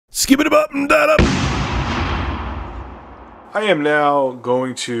Skip it up and that up. I am now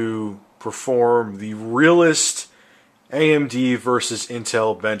going to perform the realest AMD versus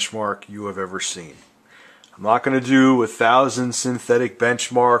Intel benchmark you have ever seen. I'm not going to do 1,000 synthetic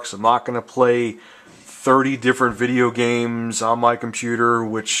benchmarks. I'm not going to play 30 different video games on my computer,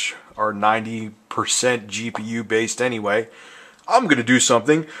 which are 90% GPU based anyway. I'm going to do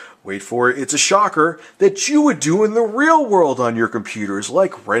something, wait for it, it's a shocker, that you would do in the real world on your computers,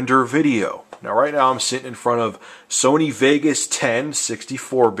 like render video. Now right now I'm sitting in front of Sony Vegas 10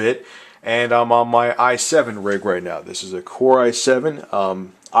 64-bit, and I'm on my i7 rig right now. This is a Core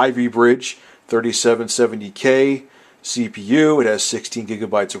i7 Ivy Bridge 3770K CPU. It has 16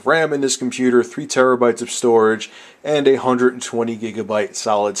 gigabytes of RAM in this computer, 3 terabytes of storage, and a 120 gigabyte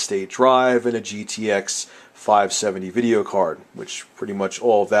solid state drive, and a GTX 570 video card, which pretty much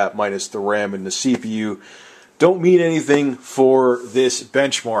all of that minus the RAM and the CPU don't mean anything for this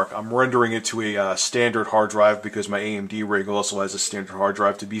benchmark. I'm rendering it to a standard hard drive because my AMD rig also has a standard hard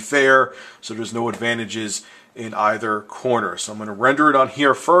drive, to be fair, so there's no advantages in either corner. So I'm going to render it on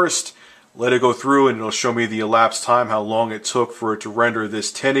here first, let it go through, and it'll show me the elapsed time, how long it took for it to render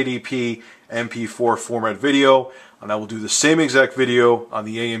this 1080p MP4 format video. And I will do the same exact video on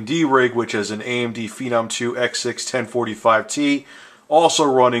the AMD rig, which has an AMD Phenom II X6 1045T, also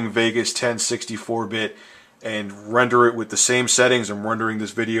running Vegas 10 64-bit, and render it with the same settings. I'm rendering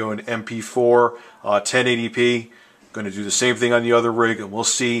this video in MP4 1080p. Going to do the same thing on the other rig, and we'll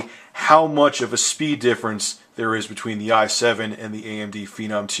see how much of a speed difference there is between the i7 and the AMD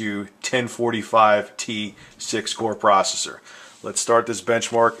Phenom II 1045T 6-core processor. Let's start this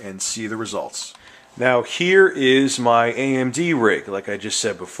benchmark and see the results. Now here is my AMD rig. Like I just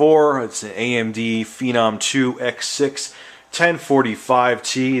said before, it's an AMD Phenom II X6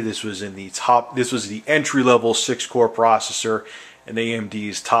 1045T. This was the entry-level 6-core processor, and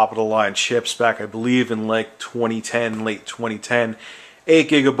AMD's top-of-the-line chips back, I believe, in like 2010, late 2010. 8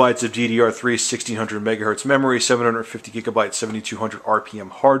 gigabytes of DDR3, 1600 megahertz memory, 750 gigabytes, 7200 RPM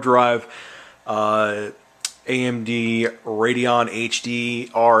hard drive, AMD Radeon HD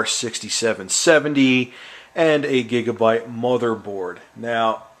R6770, and a gigabyte motherboard.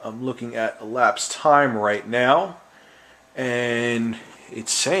 Now, I'm looking at elapsed time right now, and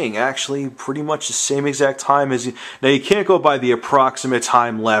it's saying actually pretty much the same exact time as you. Now, you can't go by the approximate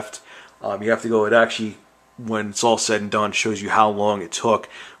time left. You have to go, it actually, when it's all said and done, shows you how long it took.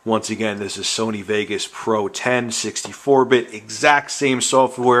 Once again, this is Sony Vegas Pro 10 64-bit, exact same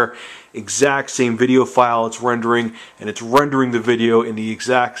software, exact same video file it's rendering, and it's rendering the video in the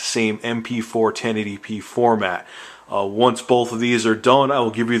exact same MP4 1080p format. Once both of these are done, I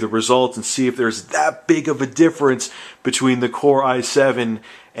will give you the results and see if there's that big of a difference between the Core i7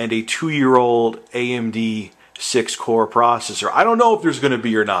 and a 2-year-old AMD 6-core processor. I don't know if there's going to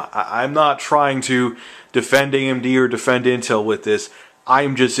be or not. I'm not trying to defend AMD or defend Intel with this.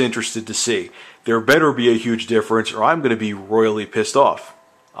 I'm just interested to see. There better be a huge difference or I'm going to be royally pissed off.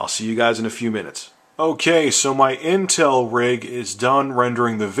 I'll see you guys in a few minutes. Okay, so my Intel rig is done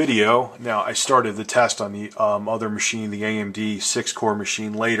rendering the video. Now, I started the test on the other machine, the AMD 6-core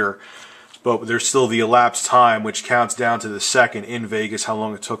machine, later, but there's still the elapsed time, which counts down to the second in Vegas, how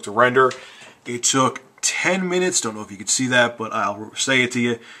long it took to render. It took 10 minutes, don't know if you can see that, but I'll say it to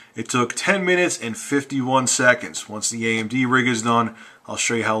you. It took 10 minutes and 51 seconds. Once the AMD rig is done, I'll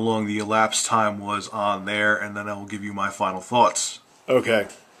show you how long the elapsed time was on there, and then I will give you my final thoughts. Okay,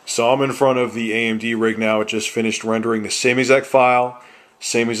 so I'm in front of the AMD rig now. It just finished rendering the same exact file,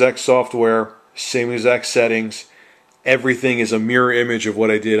 same exact software, same exact settings. Everything is a mirror image of what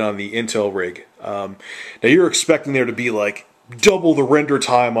I did on the Intel rig. Now you're expecting there to be like double the render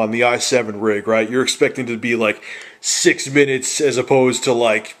time on the i7 rig, right? You're expecting to be like 6 minutes as opposed to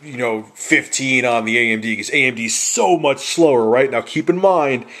like, 15 on the AMD, because AMD is so much slower, right? Now keep in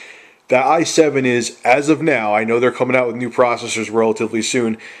mind that i7 is, as of now, I know they're coming out with new processors relatively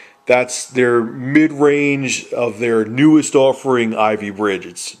soon, that's their mid-range of their newest offering, Ivy Bridge.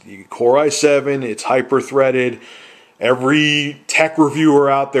 It's the Core i7, it's hyper-threaded. Every tech reviewer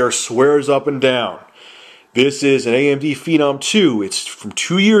out there swears up and down. This is an AMD Phenom II. It's from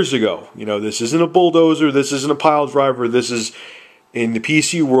 2 years ago. This isn't a bulldozer. This isn't a pile driver. This is, in the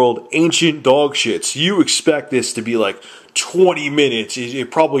PC world, ancient dog shit. So you expect this to be like 20 minutes.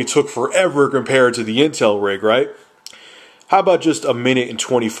 It probably took forever compared to the Intel rig, right? How about just a minute and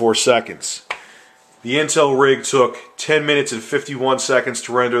 24 seconds? The Intel rig took 10 minutes and 51 seconds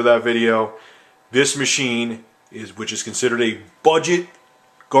to render that video. This machine, which is considered a budget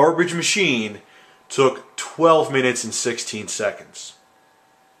garbage machine, took 12 minutes and 16 seconds.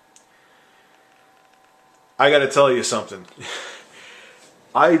 I gotta tell you something.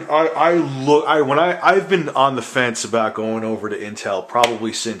 I've been on the fence about going over to Intel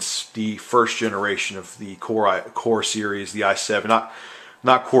probably since the first generation of the Core series, the i7,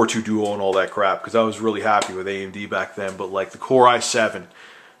 not Core 2 Duo and all that crap, because I was really happy with AMD back then, but like the Core i7,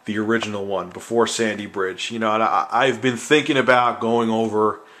 the original one before Sandy Bridge, you know, and I've been thinking about going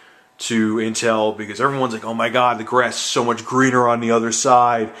over to Intel because everyone's like, oh my God, the grass is so much greener on the other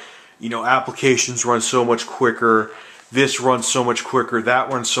side. You know, applications run so much quicker. This runs so much quicker.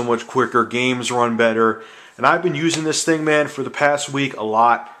 That runs so much quicker. Games run better. And I've been using this thing, man, for the past week a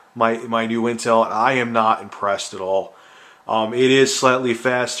lot, my new Intel, and I am not impressed at all. It is slightly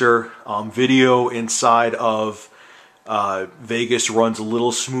faster. Video inside of Vegas runs a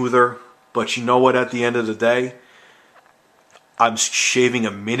little smoother. But you know what, at the end of the day, I'm shaving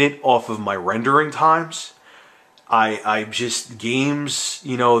a minute off of my rendering times. I just, games,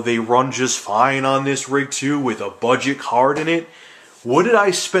 you know, they run just fine on this rig too with a budget card in it. What did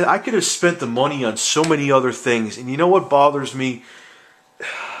I spend? I could have spent the money on so many other things. And you know what bothers me?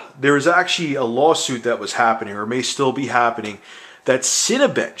 There is actually a lawsuit that was happening, or may still be happening, that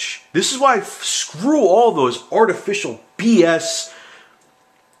Cinebench, this is why screw all those artificial BS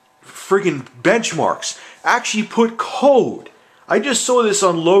friggin' benchmarks, actually put code. I just saw this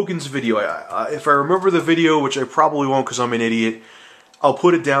on Logan's video. If I remember the video, which I probably won't because I'm an idiot, I'll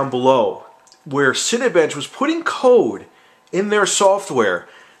put it down below, where Cinebench was putting code in their software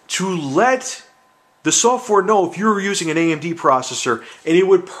to let the software know if you were using an AMD processor, and it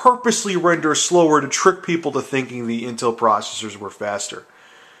would purposely render slower to trick people to thinking the Intel processors were faster.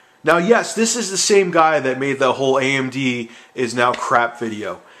 Now, yes, this is the same guy that made the whole AMD is now crap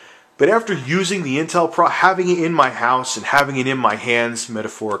video. But after using the Intel Pro, having it in my house and having it in my hands,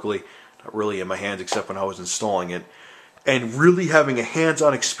 metaphorically, not really in my hands except when I was installing it, and really having a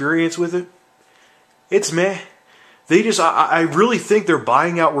hands-on experience with it, it's meh. They just, I really think they're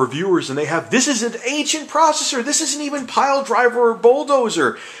buying out reviewers, and they have, this is an ancient processor, this isn't even pile driver or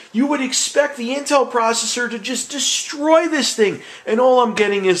bulldozer. You would expect the Intel processor to just destroy this thing, and all I'm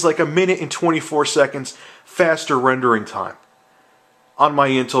getting is like a minute and 24 seconds faster rendering time on my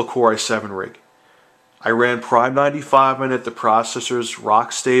Intel Core i7 rig. I ran Prime 95 in it, the processor's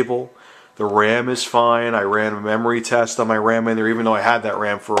rock stable, the RAM is fine, I ran a memory test on my RAM in there, even though I had that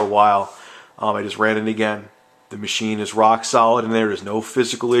RAM for a while. I just ran it again. The machine is rock solid in there, there's no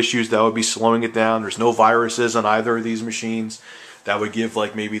physical issues that would be slowing it down, there's no viruses on either of these machines that would give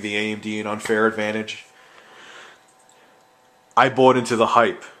like maybe the AMD an unfair advantage. I bought into the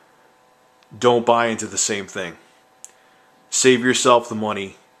hype. Don't buy into the same thing. Save yourself the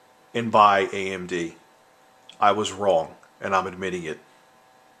money and buy AMD. I was wrong, and I'm admitting it.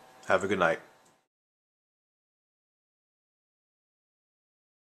 Have a good night.